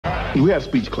we had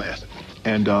speech class,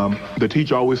 and the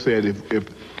teacher always said if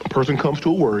a person comes to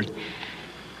a word,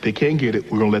 they can't get it,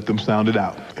 we're going to let them sound it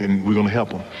out, and we're going to help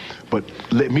them. But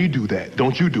let me do that.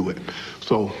 Don't you do it.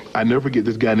 So I never forget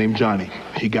this guy named Johnny.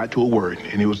 He got to a word,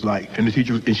 and it was like, and the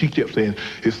teacher, and she kept saying,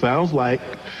 it sounds like,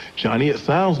 Johnny, it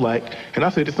sounds like, and I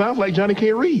said, it sounds like Johnny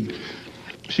can't read.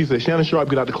 She said, Shannon Sharpe,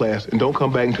 get out of class, and don't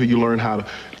come back until you learn how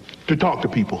to talk to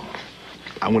people.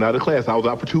 I went out of class. I was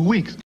out for 2 weeks.